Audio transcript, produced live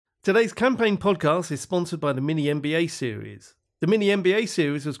Today's campaign podcast is sponsored by the Mini MBA series. The Mini MBA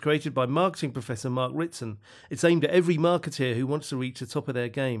series was created by marketing professor Mark Ritson. It's aimed at every marketeer who wants to reach the top of their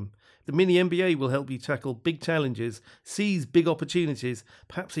game. The Mini MBA will help you tackle big challenges, seize big opportunities,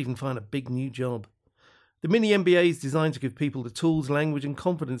 perhaps even find a big new job. The Mini MBA is designed to give people the tools, language and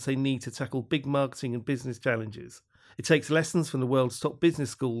confidence they need to tackle big marketing and business challenges. It takes lessons from the world's top business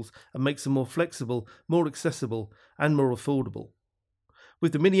schools and makes them more flexible, more accessible and more affordable.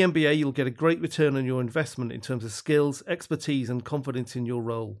 With the Mini MBA, you'll get a great return on your investment in terms of skills, expertise and confidence in your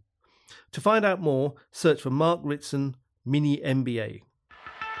role. To find out more, search for Mark Ritson Mini MBA.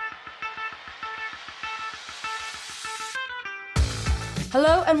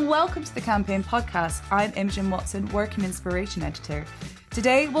 Hello and welcome to the Campaign Podcast. I'm Imogen Watson, Working Inspiration Editor.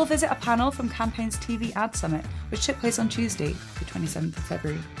 Today we'll visit a panel from Campaign's TV Ad Summit, which took place on Tuesday, the 27th of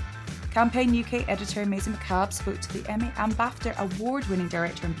February. Campaign UK editor Maisie McCabe spoke to the Emmy and BAFTA award-winning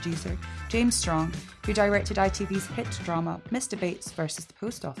director and producer James Strong, who directed ITV's hit drama Mr Bates vs the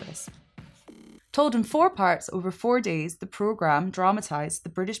Post Office. Told in 4 parts over 4 days, the programme dramatised the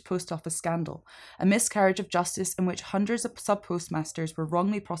British Post Office scandal, a miscarriage of justice in which hundreds of sub-postmasters were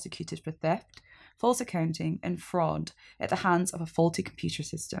wrongly prosecuted for theft, false accounting and fraud at the hands of a faulty computer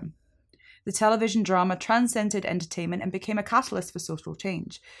system. The television drama transcended entertainment and became a catalyst for social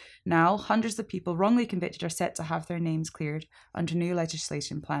change. Now, hundreds of people wrongly convicted are set to have their names cleared under new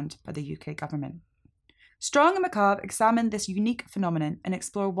legislation planned by the UK government. Strong and McCabe examine this unique phenomenon and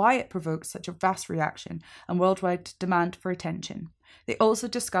explore why it provokes such a vast reaction and worldwide demand for attention. They also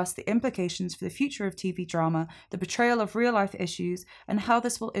discuss the implications for the future of TV drama, the portrayal of real-life issues, and how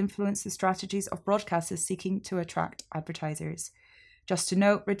this will influence the strategies of broadcasters seeking to attract advertisers. Just to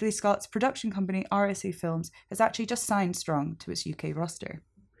note, Ridley Scott's production company RSA Films has actually just signed Strong to its UK roster.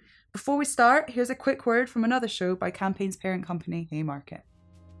 Before we start, here's a quick word from another show by Campaign's parent company, Haymarket.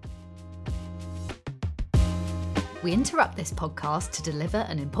 We interrupt this podcast to deliver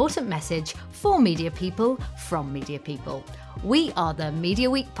an important message for media people from media people. We are the Media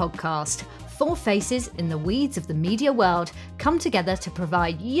Week podcast. 4 faces in the weeds of the media world come together to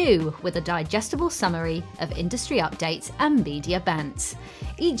provide you with a digestible summary of industry updates and media bants.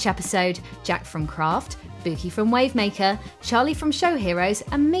 Each episode, Jack from Craft, Buki from Wavemaker, Charlie from Show Heroes,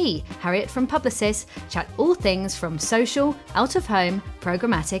 and me, Harriet from Publicis, chat all things from social, out of home,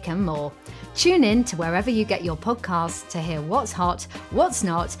 programmatic, and more. Tune in to wherever you get your podcasts to hear what's hot, what's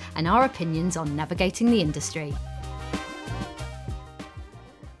not, and our opinions on navigating the industry.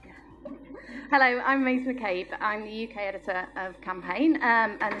 Hello, I'm Maisie McCabe. I'm the UK editor of Campaign,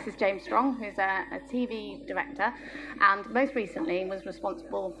 and this is James Strong, who's a TV director, and most recently was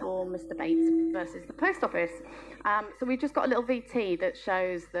responsible for Mr Bates versus the Post Office. So we've just got a little VT that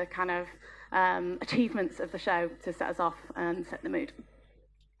shows the kind of achievements of the show to set us off and set the mood.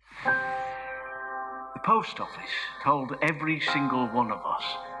 The Post Office told every single one of us,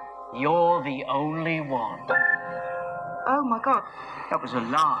 "You're the only one." Oh my God. That was a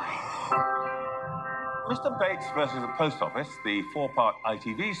lie. Mr Bates versus the Post Office, the 4-part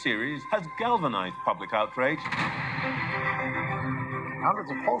ITV series, has galvanised public outrage.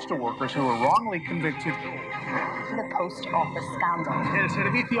 Hundreds of postal workers who were wrongly convicted. The Post Office scandal. El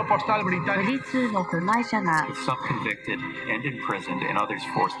Servicio Postal Británico. Some convicted and imprisoned and others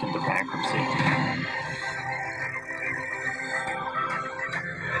forced into bankruptcy.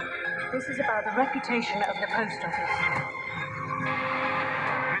 This is about the reputation of the Post Office.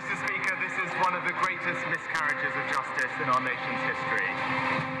 Mr. Speaker, this is one of the greatest miscarriages of justice in our nation's history.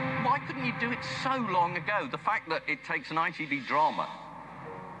 Why couldn't you do it so long ago? The fact that it takes an ITV drama.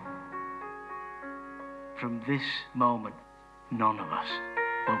 From this moment, none of us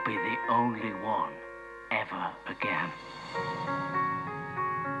will be the only one ever again.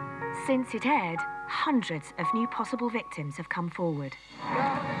 Since it aired, hundreds of new possible victims have come forward.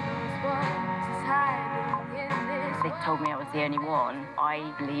 They told me I was the only one.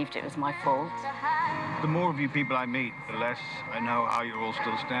 I believed it was my fault. The more of you people I meet, the less I know how you're all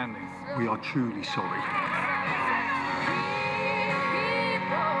still standing. We are truly sorry.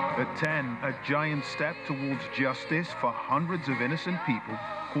 At 10, a giant step towards justice for hundreds of innocent people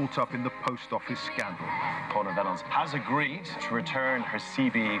caught up in the Post Office scandal. Conor Vellons has agreed to return her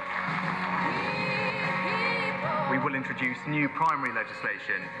CB. We will introduce new primary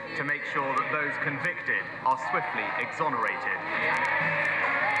legislation to make sure that those convicted are swiftly exonerated.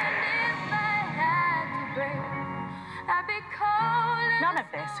 None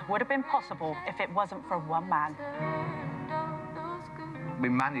of this would have been possible if it wasn't for one man. We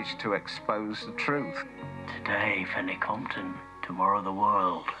managed to expose the truth. Today, Fenny Compton, tomorrow the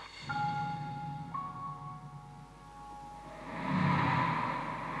world.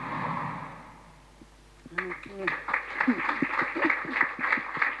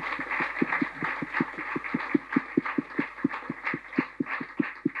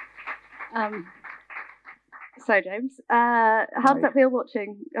 So, James, how does that feel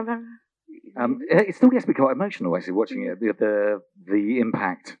watching? It still gets me quite emotional actually watching it. The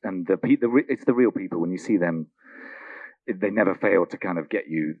impact and it's the real people. When you see them, they never fail to kind of get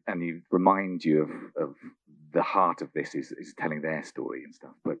you and you remind you of the heart of this is telling their story and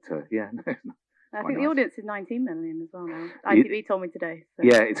stuff. But I think the audience is 19 million as well now. ITV told me today. So.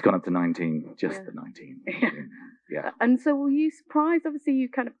 Yeah, it's gone up to 19, just the 19. Yeah. And so were you surprised? Obviously, you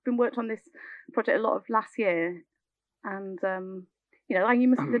kind of been worked on this project a lot of last year, and you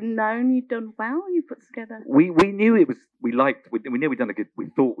must have known you'd done well. You put together. We knew it was. We knew we'd done a good. We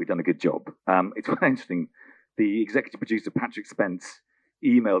thought we'd done a good job. It's quite interesting. The executive producer Patrick Spence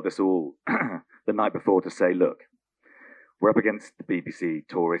emailed us all the night before to say, look, we're up against the BBC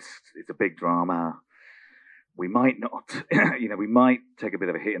tourists. It's a big drama. We might not, we might take a bit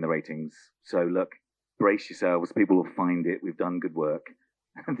of a hit in the ratings. So look, brace yourselves. People will find it. We've done good work.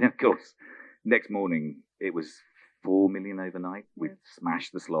 And then, of course, next morning, it was 4 million overnight. We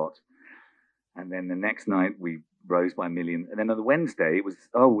smashed the slot. And then the next night, we rose by 1 million. And then on the Wednesday, it was,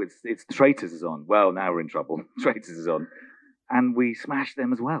 it's Traitors is on. Well, now we're in trouble. Traitors is on. And we smashed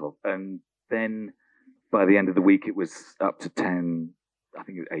them as well. And then by the end of the week, it was up to 10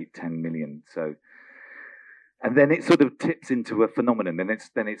 million. So, and then it sort of tips into a phenomenon. Then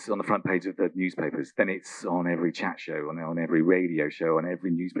it's on the front page of the newspapers. Then it's on every chat show, on every radio show, on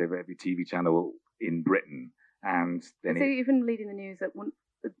every newspaper, every TV channel in Britain. And then so even leading the news at one.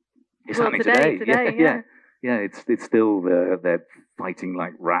 It's happening today. Yeah. It's still they're fighting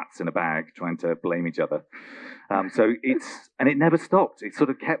like rats in a bag, trying to blame each other. So and it never stopped. It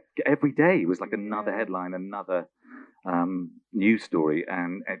sort of kept every day. It was like another headline, another news story,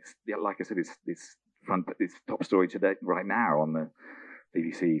 and it's like I said, it's top story today right now on the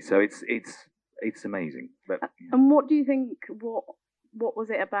BBC. So it's amazing. But, and what do you think? What was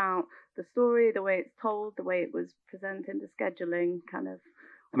it about the story, the way it's told, the way it was presented, the scheduling, kind of?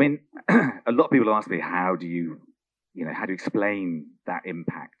 I mean, a lot of people ask me, how do you explain that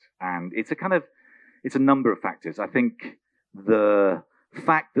impact? And it's a number of factors. I think the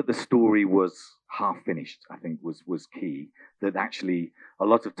fact that the story was half finished, I think was key. That actually a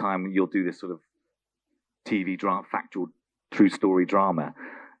lot of time you'll do this sort of TV drama, factual, true story drama,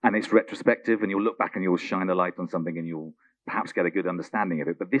 and it's retrospective, and you'll look back and you'll shine a light on something, and you'll perhaps get a good understanding of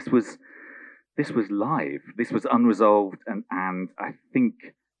it. But this was live. This was unresolved, and I think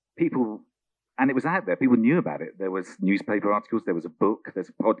people, and it was out there. People knew about it. There was newspaper articles. There was a book. There's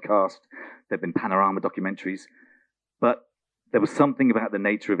a podcast. There've been panorama documentaries, but there was something about the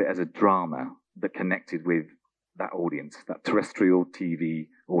nature of it as a drama that connected with that audience, that terrestrial TV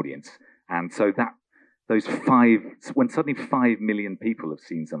audience, and so that when suddenly 5 million people have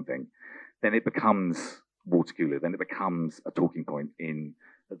seen something, then it becomes water cooler. Then it becomes a talking point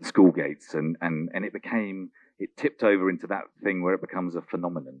at the school gates, and it tipped over into that thing where it becomes a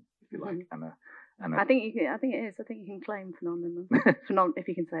phenomenon, if you like. I think it is. I think you can claim phenomenon, if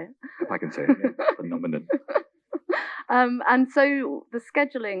you can say it. If I can say it, yeah. Phenomenon. And so the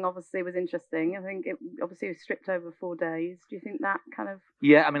scheduling obviously was interesting. I think it obviously was stripped over 4 days. Do you think that kind of?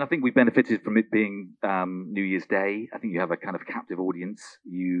 Yeah, I mean, I think we benefited from it being New Year's Day. I think you have a kind of captive audience.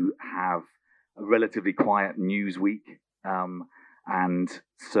 You have a relatively quiet news week. And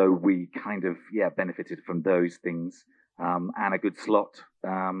so we kind of, benefited from those things, and a good slot.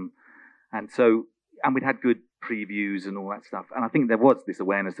 And we'd had good previews and all that stuff. And I think there was this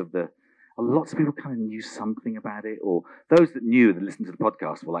awareness of lots of people kind of knew something about it, or those that knew that listened to the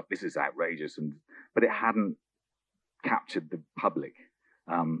podcast were like, this is outrageous. But it hadn't captured the public.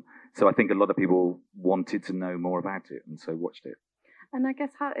 So I think a lot of people wanted to know more about it, and so watched it. And I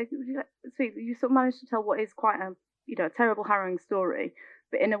guess you sort of managed to tell what is quite a terrible, harrowing story,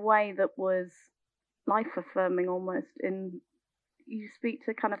 but in a way that was life-affirming almost. You speak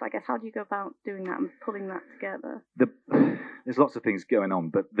to kind of, I guess, how do you go about doing that and pulling that together? There's lots of things going on,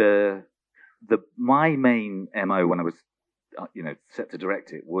 but my main MO when I was, set to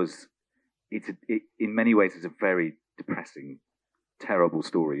direct it was, in many ways, it's a very depressing, terrible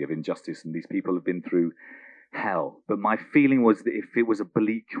story of injustice, and these people have been through hell. But my feeling was that if it was a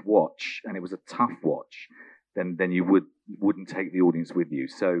bleak watch and it was a tough watch, then you wouldn't take the audience with you.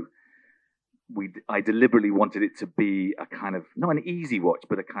 So I deliberately wanted it to be a kind of, not an easy watch,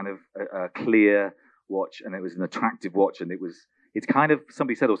 but a kind of a clear watch, and it was an attractive watch, and it's kind of,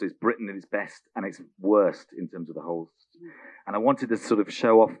 somebody said also, it's Britain at its best and its worst in terms of the whole. And I wanted to sort of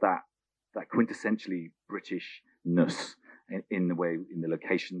show off that quintessentially Britishness in the way, in the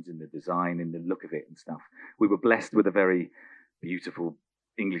locations, in the design, in the look of it and stuff. We were blessed with a very beautiful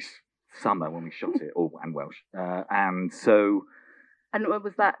English summer when we shot it, and Welsh. And so... And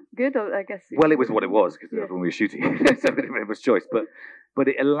was that good, or I guess? Well, it was what it was, because when we were shooting it, so it was choice. But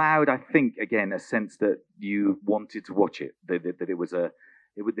it allowed, I think, again, a sense that you wanted to watch it, that it was a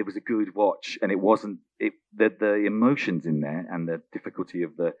good watch, and it wasn't the emotions in there and the difficulty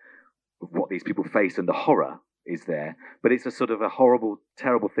of what these people face and the horror is there, but it's a sort of a horrible,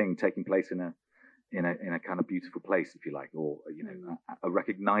 terrible thing taking place in a kind of beautiful place, if you like, or a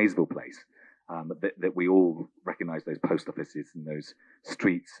recognizable place. That we all recognize those post offices and those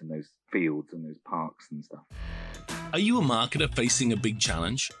streets and those fields and those parks and stuff. Are you a marketer facing a big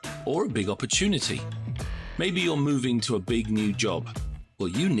challenge or a big opportunity? Maybe you're moving to a big new job. Well,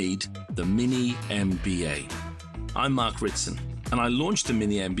 you need the Mini MBA. I'm Mark Ritson, and I launched the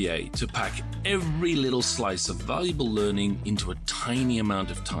Mini MBA to pack every little slice of valuable learning into a tiny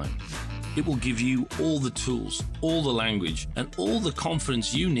amount of time. It will give you all the tools, all the language, and all the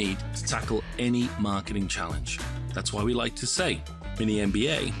confidence you need to tackle any marketing challenge. That's why we like to say, Mini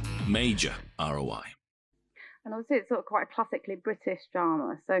MBA, major ROI. And obviously it's sort of quite a classically British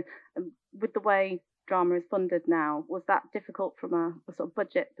drama. So with the way drama is funded now, was that difficult from a sort of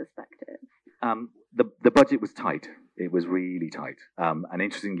budget perspective? The budget was tight. It was really tight. And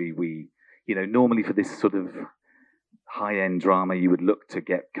interestingly, we, normally for this sort of high-end drama, you would look to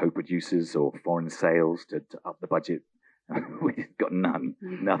get co-producers or foreign sales to up the budget. We got nothing,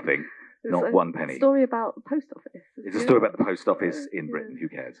 not one penny. It's a story about the post office. It's a story about the post office in Britain. Who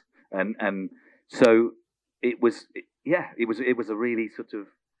cares? And so it was a really sort of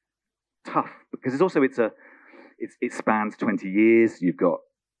tough, because it spans 20 years. You've got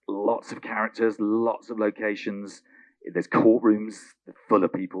lots of characters, lots of locations. There's courtrooms full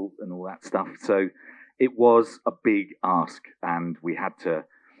of people and all that stuff. So it was a big ask, and we had to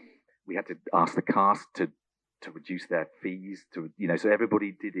ask the cast to reduce their fees, so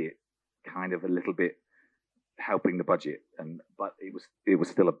everybody did it kind of a little bit helping the budget, but it was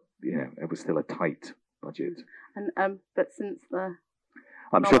still a tight budget. And but since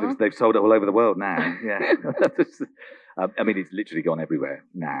I'm sure they've sold it all over the world now. Yeah, I mean, it's literally gone everywhere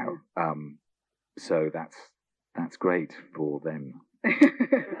now. So that's great for them.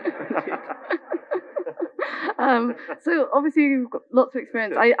 So obviously you've got lots of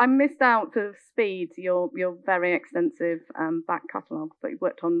experience. I missed out for Speed, your very extensive back catalogue, but you've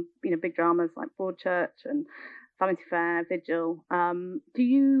worked on big dramas like Broadchurch and Vanity Fair, Vigil. Do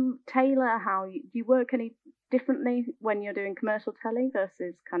you tailor do you work any differently when you're doing commercial telly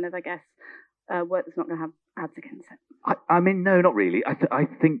versus kind of, I guess, work that's not going to have ads against it? I mean, no, not really. I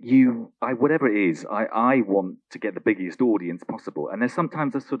think whatever it is, I want to get the biggest audience possible. And there's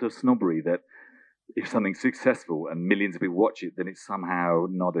sometimes a sort of snobbery that if something's successful and millions of people watch it, then it's somehow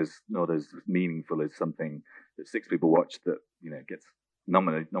not as meaningful as something that 6 people watch that gets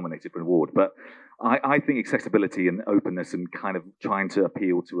nominated for an award. But I think accessibility and openness and kind of trying to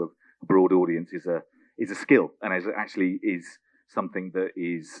appeal to a broad audience is a skill, and actually is something that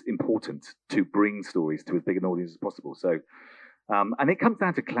is important to bring stories to as big an audience as possible. So, and it comes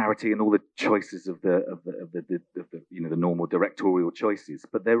down to clarity and all the choices of the normal directorial choices,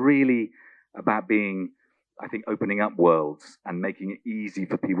 but they're really about being, I think, opening up worlds and making it easy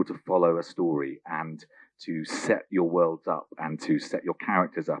for people to follow a story and to set your worlds up and to set your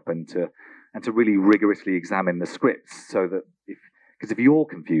characters up and to really rigorously examine the scripts, so that if you're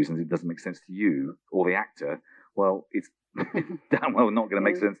confused and it doesn't make sense to you or the actor, well, it's damn well not going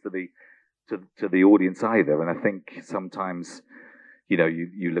to make sense to the audience either. And I think sometimes,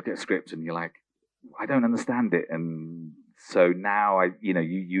 you look at a script and you're like, I don't understand it, and so now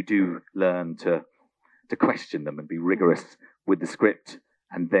you do learn to question them and be rigorous with the script,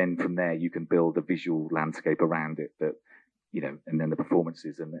 and then from there you can build a visual landscape around it that and then the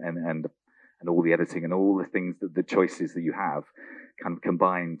performances and all the editing and all the things the choices that you have kind of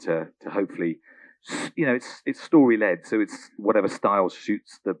combine to hopefully, it's story led, so it's whatever style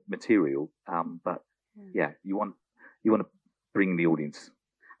suits the material. But you want to bring the audience.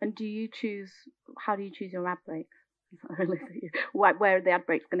 And how do you choose your ad breaks? Where are the ad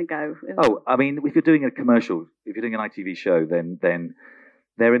breaks going to go? I mean, if you're doing a commercial, if you're doing an ITV show, then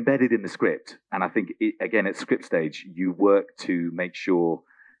they're embedded in the script. And I think, again, at script stage, you work to make sure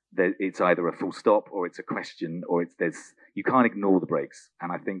that it's either a full stop or it's a question, or you can't ignore the breaks.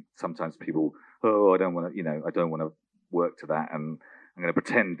 And I think sometimes people, I don't want to work to that, and I'm going to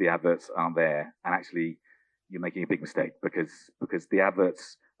pretend the adverts aren't there. And actually, you're making a big mistake, because the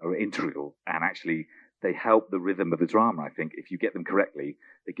adverts are integral, and actually they help the rhythm of the drama. I think if you get them correctly,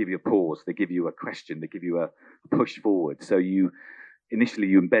 they give you a pause, they give you a question, they give you a push forward. So initially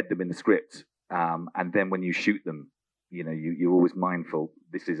you embed them in the script, and then when you shoot them, you're always mindful.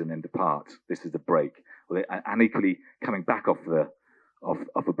 This is an end of part. This is a break. And equally, coming back off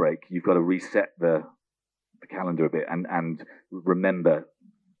a break, you've got to reset the calendar a bit and remember,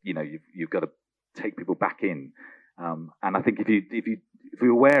 you've got to take people back in. And I think if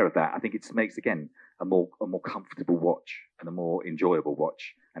you're aware of that, I think it makes, again, a more comfortable watch and a more enjoyable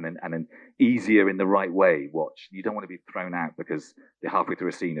watch, and an easier in the right way watch. You don't want to be thrown out because you're halfway through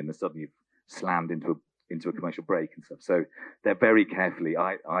a scene and then suddenly you've slammed into a commercial break and stuff. So they're very carefully.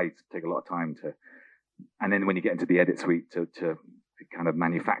 I take a lot of time to, and then when you get into the edit suite to kind of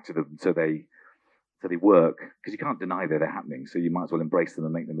manufacture them so they work, because you can't deny that they're happening. So you might as well embrace them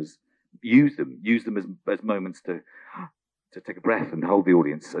and make them use them as moments to take a breath and hold the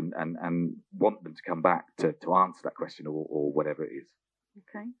audience and want them to come back to answer that question or whatever it is.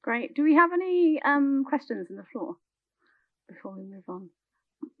 Okay, great. Do we have any questions on the floor before we move on?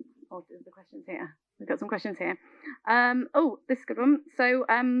 Or do the questions here? We've got some questions here. This is a good one. So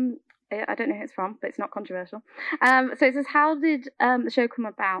I don't know who it's from, but it's not controversial. So it says, how did the show come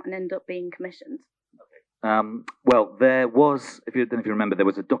about and end up being commissioned? Well, there was, I don't know if you remember, there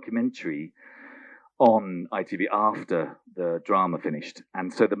was a documentary on ITV after the drama finished.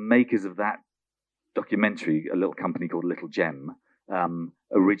 And so the makers of that documentary, a little company called Little Gem,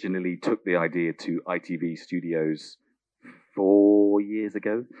 originally took the idea to ITV Studios 4 years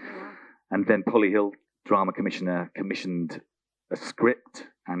ago. And then Polly Hill, drama commissioner, commissioned a script,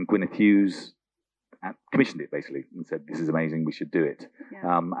 and Gwyneth Hughes commissioned it, basically, and said, this is amazing, we should do it.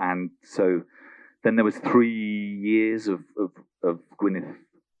 Yeah. And so then there was 3 years of Gwyneth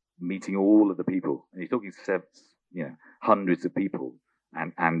meeting all of the people, and you're talking hundreds of people,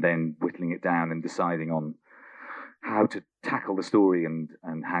 and then whittling it down and deciding on how to tackle the story and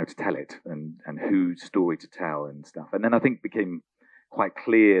how to tell it and whose story to tell and stuff. And then I think became quite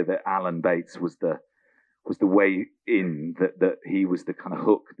clear that Alan Bates was the way in, that he was the kind of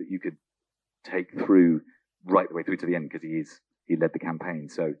hook that you could take through right the way through to the end, because he led the campaign.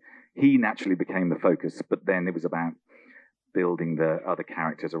 So he naturally became the focus, but then it was about building the other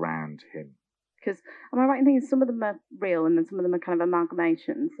characters around him. Because am I right in thinking some of them are real and then some of them are kind of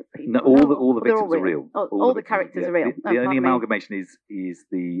amalgamations of people? No, all the victims are real. All the characters are real. The only amalgamation is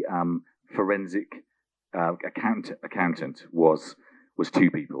the forensic accountant was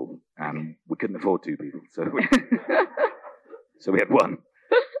 2 people, and we couldn't afford 2 people, so we had 1.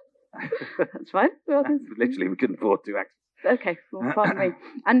 That's fine. Well, literally, we couldn't afford 2 actors. Okay, well, pardon me.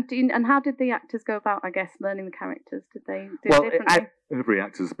 And how did the actors go about, I guess, learning the characters? Did they do it differently? Every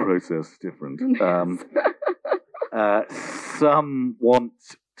actor's process is different. Some want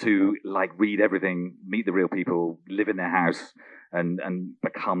to read everything, meet the real people, live in their house, and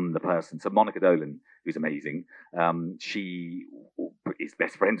become the person. So Monica Dolan, who's amazing, she is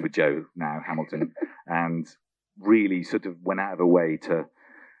best friends with Jo now, Hamilton, and really sort of went out of her way to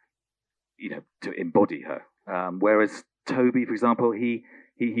embody her. Whereas Toby, for example, he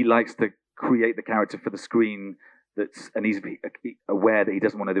likes to create the character for the screen, and he's aware that he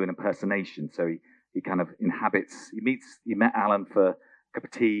doesn't want to do an impersonation, so he kind of inhabits. He met Alan for a cup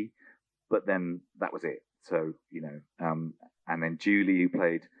of tea, but then that was it. So and then Julie, who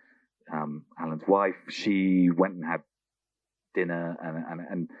played Alan's wife, she went and had dinner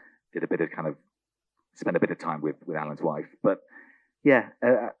and did a bit of spent a bit of time with Alan's wife. But yeah,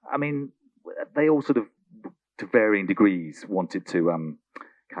 I mean, they all sort of, to varying degrees, wanted to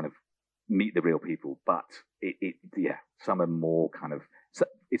kind of meet the real people, but some are more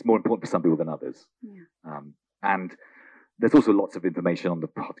it's more important for some people than others. Yeah. And there's also lots of information on the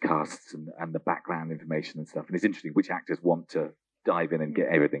podcasts and the background information and stuff, and it's interesting which actors want to dive in and get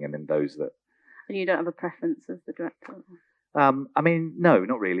everything, and then those that. And you don't have a preference as the director? I mean, no,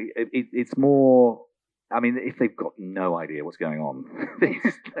 not really. It's more. I mean, if they've got no idea what's going on,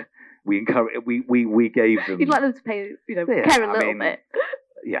 we encourage. We gave them. You'd like them to care a little bit.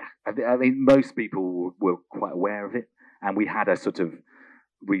 Yeah, I mean, most people were quite aware of it, and we had a sort of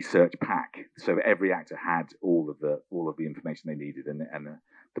research pack, so every actor had all of the information they needed, and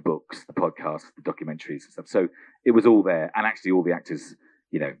the books, the podcasts, the documentaries and stuff. So it was all there, and actually all the actors,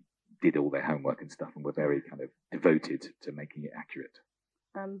 did all their homework and stuff, and were very kind of devoted to making it accurate.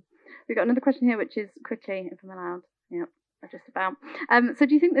 We've got another question here, which is quickly, if I'm allowed. Yep, just about. So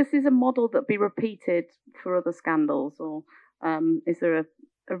do you think this is a model that be repeated for other scandals, or is there a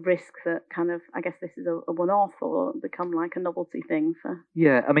risk that kind of, I guess this is a one-off or become like a novelty thing for?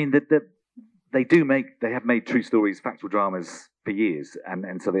 Yeah, I mean, they have made true stories, factual dramas for years,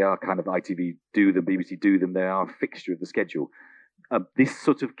 and so they are kind of ITV do them, BBC do them. They are a fixture of the schedule. This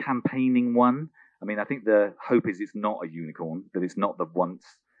sort of campaigning one, I mean, I think the hope is it's not a unicorn, that it's not the once.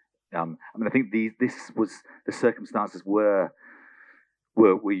 I mean, I think the circumstances were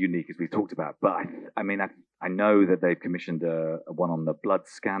unique, as we've talked about. But I know that they've commissioned a one on the blood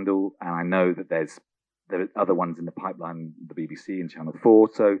scandal, and I know that there are other ones in the pipeline, the BBC and Channel 4.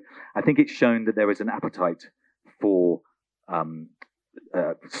 So I think it's shown that there is an appetite for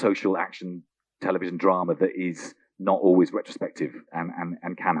social action television drama that is not always retrospective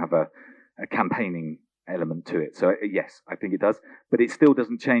and can have a campaigning element to it. So yes, I think it does, but it still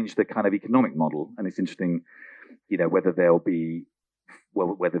doesn't change the kind of economic model. And it's interesting, whether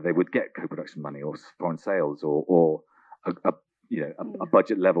whether they would get co-production money or foreign sales or a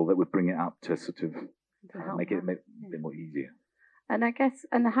budget level that would bring it up to sort of make it a bit more easier. And I guess,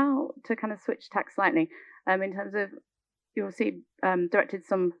 and how to kind of switch tack slightly, in terms of, you'll see directed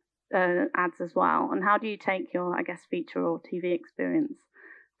some ads as well. And how do you take your, I guess, feature or TV experience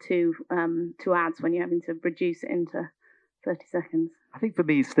to ads when you're having to reduce it into 30 seconds? I think for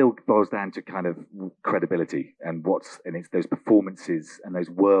me, it still boils down to kind of credibility and it's those performances and those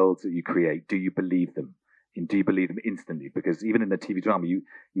worlds that you create. Do you believe them? And do you believe them instantly? Because even in the TV drama, you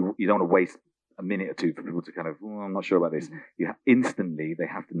don't want to waste a minute or two for people to kind of, I'm not sure about this. Instantly, they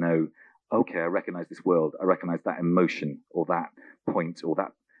have to know, okay, I recognize this world. I recognize that emotion or that point or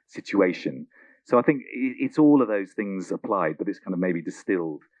that situation. So I think it's all of those things applied, but it's kind of maybe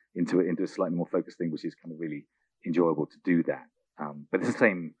distilled into a slightly more focused thing, which is kind of really enjoyable to do that. But it's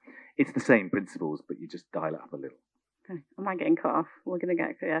the same principles, but you just dial it up a little. Okay. Am I getting cut off? We're going to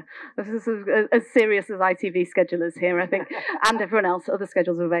get This is as serious as ITV schedulers here, I think, and everyone else. Other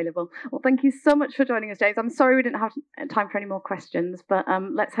schedules are available. Well, thank you so much for joining us, James. I'm sorry we didn't have time for any more questions, but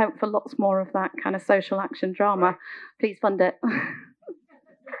let's hope for lots more of that kind of social action drama. Right. Please fund it. Thank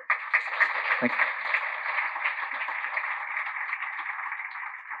you.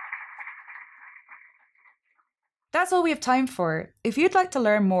 That's all we have time for. If you'd like to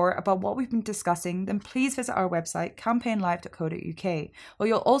learn more about what we've been discussing, then please visit our website, campaignlive.co.uk, where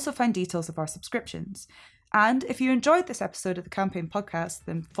you'll also find details of our subscriptions. And if you enjoyed this episode of the Campaign Podcast,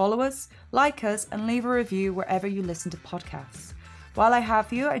 then follow us, like us, and leave a review wherever you listen to podcasts. While I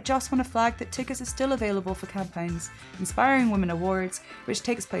have you, I just want to flag that tickets are still available for Campaign's Inspiring Women Awards, which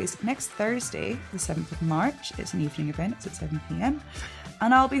takes place next Thursday, the 7th of March. It's an evening event, it's at 7 p.m.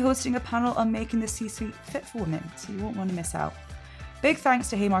 And I'll be hosting a panel on making the C-suite fit for women, so you won't want to miss out. Big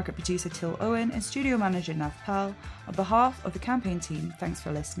thanks to Haymarket producer Till Owen and studio manager Nav Pal. On behalf of the Campaign team, thanks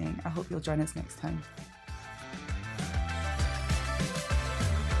for listening. I hope you'll join us next time.